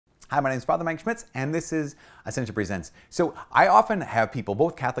Hi, my name is Father Mike Schmitz, and this is Ascension Presents. So I often have people,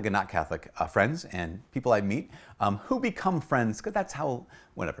 both Catholic and not Catholic, friends and people I meet who become friends, because that's how,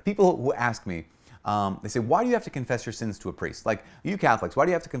 whatever. People who ask me, they say, why do you have to confess your sins to a priest? Like, you Catholics, why do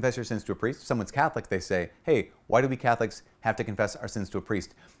you have to confess your sins to a priest? If someone's Catholic, they say, hey, why do we Catholics have to confess our sins to a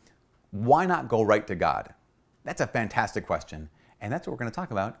priest? Why not go right to God? That's a fantastic question, and that's what we're going to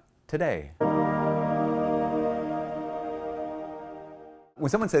talk about today. When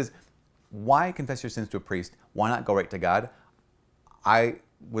someone says, why confess your sins to a priest? Why not go right to God? I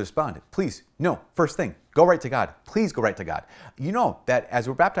would respond, please, no, first thing, go right to God. Please go right to God. You know that as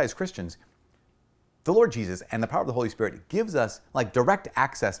we're baptized Christians, the Lord Jesus and the power of the Holy Spirit gives us like direct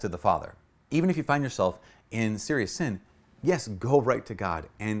access to the Father. Even if you find yourself in serious sin, yes, go right to God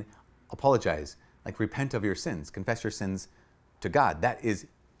and apologize, like repent of your sins, confess your sins to God. That is,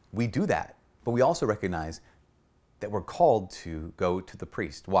 we do that, but we also recognize that we're called to go to the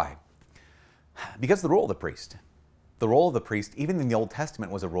priest. Why? Because of the role of the priest. The role of the priest, even in the Old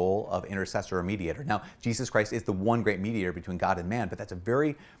Testament, was a role of intercessor or mediator. Now, Jesus Christ is the one great mediator between God and man, but that's a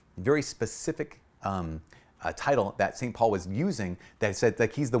very, very specific title that St. Paul was using that said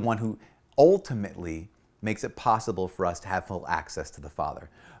that he's the one who ultimately makes it possible for us to have full access to the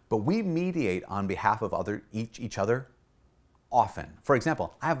Father. But we mediate on behalf of each other often. For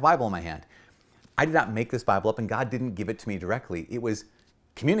example, I have a Bible in my hand. I did not make this Bible up, and God didn't give it to me directly. It was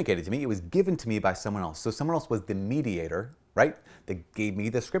communicated to me. It was given to me by someone else. So someone else was the mediator, right? That gave me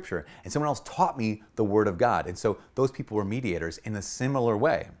the scripture. And someone else taught me the word of God. And so those people were mediators in a similar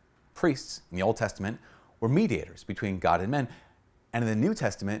way. Priests in the Old Testament were mediators between God and men. And in the New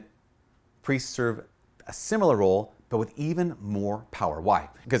Testament, priests serve a similar role, but with even more power. Why?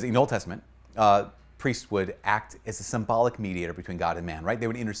 Because in the Old Testament, priests would act as a symbolic mediator between God and man, right? They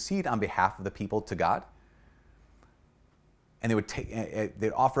would intercede on behalf of the people to God. And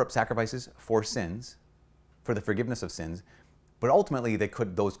they'd offer up sacrifices for sins, for the forgiveness of sins. But ultimately,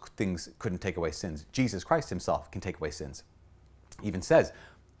 those things couldn't take away sins. Jesus Christ himself can take away sins. He even says,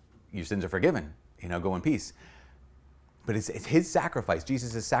 your sins are forgiven, go in peace. But it's his sacrifice,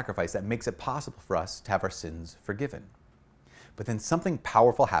 Jesus' sacrifice, that makes it possible for us to have our sins forgiven. But then something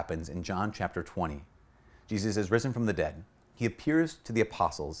powerful happens in John chapter 20. Jesus is risen from the dead. He appears to the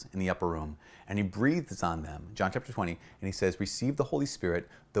apostles in the upper room, and he breathes on them, John chapter 20, and he says, receive the Holy Spirit.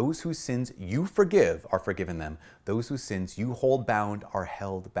 Those whose sins you forgive are forgiven them. Those whose sins you hold bound are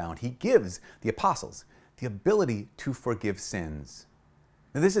held bound. He gives the apostles the ability to forgive sins.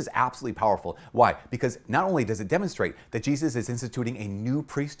 Now, this is absolutely powerful. Why? Because not only does it demonstrate that Jesus is instituting a new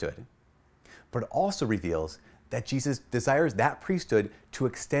priesthood, but it also reveals that Jesus desires that priesthood to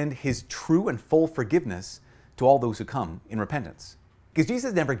extend his true and full forgiveness to all those who come in repentance. Because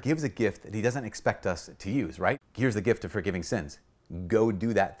Jesus never gives a gift that he doesn't expect us to use, right? Here's the gift of forgiving sins. Go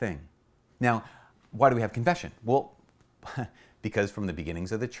do that thing. Now, why do we have confession? Well, because from the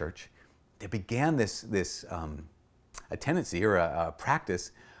beginnings of the church, there began a tendency or a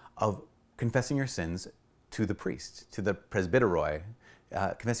practice of confessing your sins to the priest, to the presbyteroi,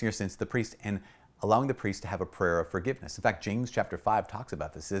 confessing your sins to the priest and allowing the priest to have a prayer of forgiveness. In fact, James chapter 5 talks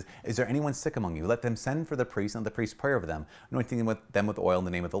about this. It says, is there anyone sick among you? Let them send for the priest and let the priest pray over them, anointing them with oil in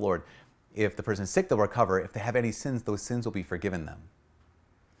the name of the Lord. If the person is sick, they'll recover. If they have any sins, those sins will be forgiven them.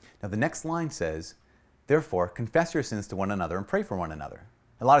 Now the next line says, therefore, confess your sins to one another and pray for one another.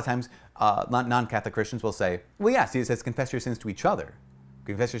 A lot of times, non-Catholic Christians will say, well, yeah, see, it says confess your sins to each other.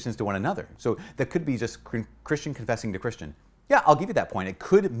 Confess your sins to one another. So that could be just Christian confessing to Christian. Yeah, I'll give you that point. It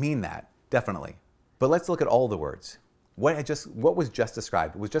could mean that, definitely. But let's look at all the words. What was just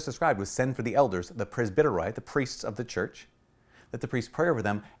described? What was just described was send for the elders, the presbyteroi, the priests of the church. Let the priest pray over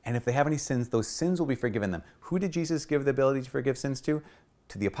them, and if they have any sins, those sins will be forgiven them. Who did Jesus give the ability to forgive sins to?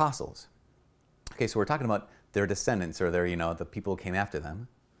 To the apostles. Okay, so we're talking about their descendants, or the people who came after them.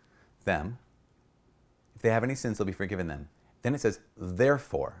 If they have any sins, they'll be forgiven them. Then it says,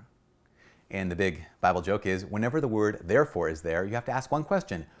 therefore. And the big Bible joke is, whenever the word therefore is there, you have to ask one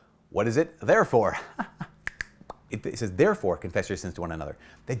question. What is it there for? It says, therefore, confess your sins to one another.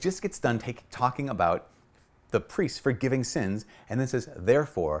 That just gets done talking about the priest forgiving sins, and then says,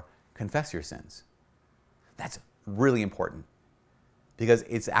 therefore, confess your sins. That's really important because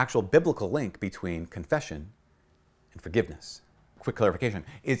it's the actual biblical link between confession and forgiveness. Quick clarification.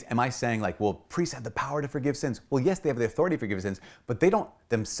 Am I saying like, well, priests have the power to forgive sins? Well, yes, they have the authority to forgive sins, but they don't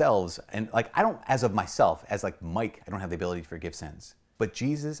themselves, and like I don't, as of myself, as like Mike, I don't have the ability to forgive sins. But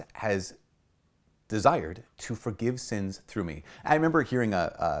Jesus has desired to forgive sins through me. I remember hearing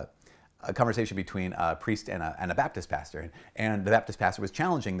a conversation between a priest and a Baptist pastor, and the Baptist pastor was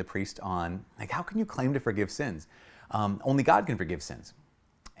challenging the priest on, like, how can you claim to forgive sins? Only God can forgive sins.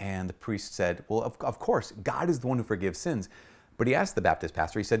 And the priest said, well, of course, God is the one who forgives sins. But he asked the Baptist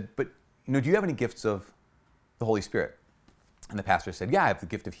pastor, he said, but do you have any gifts of the Holy Spirit? And the pastor said, yeah, I have the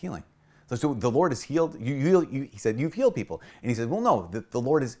gift of healing. So the Lord has healed, he said, you've healed people. And he said, well, no, the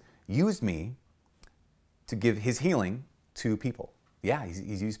Lord has used me to give his healing to people. Yeah,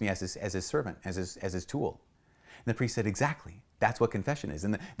 he's used me as his servant, as his tool. And the priest said, exactly. That's what confession is.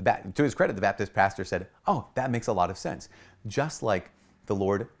 And to his credit, the Baptist pastor said, oh, that makes a lot of sense. Just like the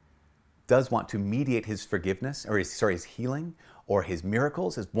Lord does want to mediate his forgiveness, or his healing, or his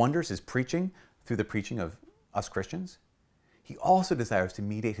miracles, his wonders, his preaching, through the preaching of us Christians, he also desires to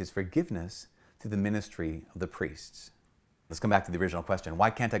mediate his forgiveness through the ministry of the priests. Let's come back to the original question. Why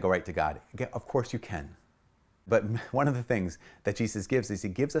can't I go right to God? Of course you can. But one of the things that Jesus gives is he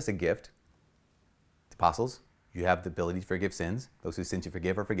gives us a gift. The apostles, you have the ability to forgive sins. Those whose sins you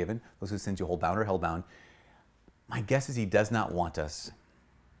forgive are forgiven. Those whose sins you hold bound are held bound. My guess is he does not want us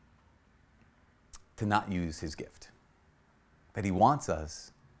to not use his gift. But he wants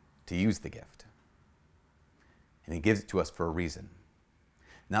us to use the gift. And he gives it to us for a reason.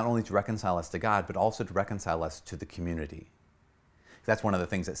 Not only to reconcile us to God, but also to reconcile us to the community. That's one of the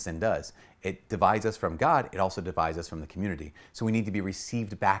things that sin does. It divides us from God. It also divides us from the community. So we need to be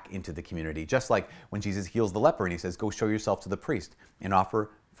received back into the community. Just like when Jesus heals the leper and he says, go show yourself to the priest and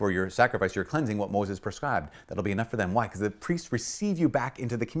offer for your sacrifice, your cleansing, what Moses prescribed. That'll be enough for them. Why? Because the priests receive you back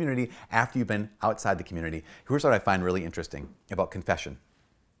into the community after you've been outside the community. Here's what I find really interesting about confession.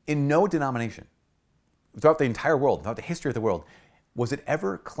 In no denomination, throughout the entire world, throughout the history of the world, was it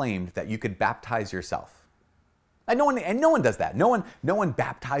ever claimed that you could baptize yourself? And no one does that. No one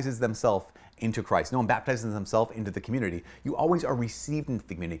baptizes themselves into Christ. No one baptizes themselves into the community. You always are received into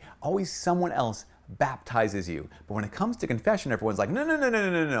the community. Always someone else baptizes you. But when it comes to confession, everyone's like, no.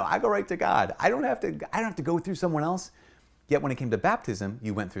 I go right to God. I don't have to go through someone else. Yet when it came to baptism,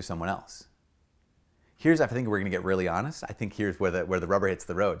 you went through someone else. I think we're going to get really honest. I think here's where the rubber hits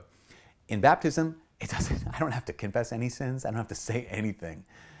the road. In baptism, I don't have to confess any sins. I don't have to say anything.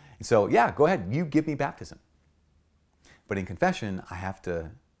 So yeah, go ahead. You give me baptism. But in confession, I have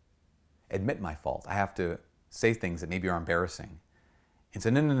to admit my fault. I have to say things that maybe are embarrassing. And so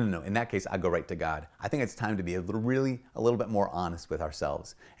no. In that case, I go right to God. I think it's time to be a little bit more honest with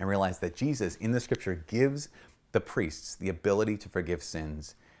ourselves and realize that Jesus in the scripture gives the priests the ability to forgive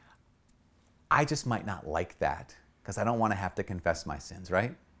sins. I just might not like that because I don't want to have to confess my sins,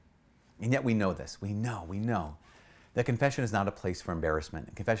 right? And yet we know this. We know that confession is not a place for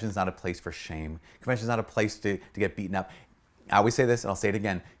embarrassment. Confession is not a place for shame. Confession is not a place to get beaten up. I always say this, and I'll say it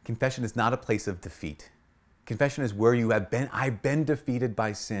again. Confession is not a place of defeat. Confession is where I've been defeated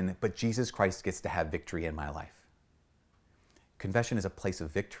by sin, but Jesus Christ gets to have victory in my life. Confession is a place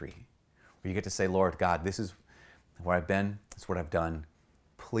of victory, where you get to say, Lord God, this is where I've been, this is what I've done.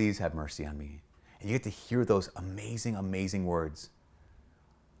 Please have mercy on me. And you get to hear those amazing, amazing words.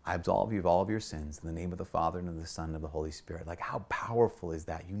 I absolve you of all of your sins in the name of the Father and of the Son and of the Holy Spirit. Like, how powerful is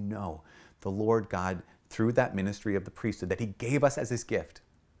that? You know, the Lord God, through that ministry of the priesthood that he gave us as his gift,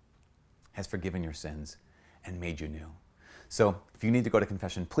 has forgiven your sins and made you new. So if you need to go to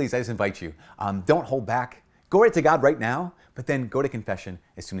confession, please, I just invite you, don't hold back. Go right to God right now, but then go to confession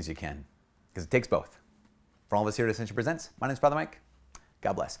as soon as you can, because it takes both. For all of us here at Ascension Presents, my name is Father Mike.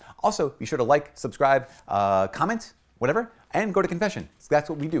 God bless. Also, be sure to like, subscribe, comment, whatever, and go to confession. So that's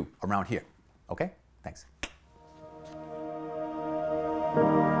what we do around here. Okay? Thanks.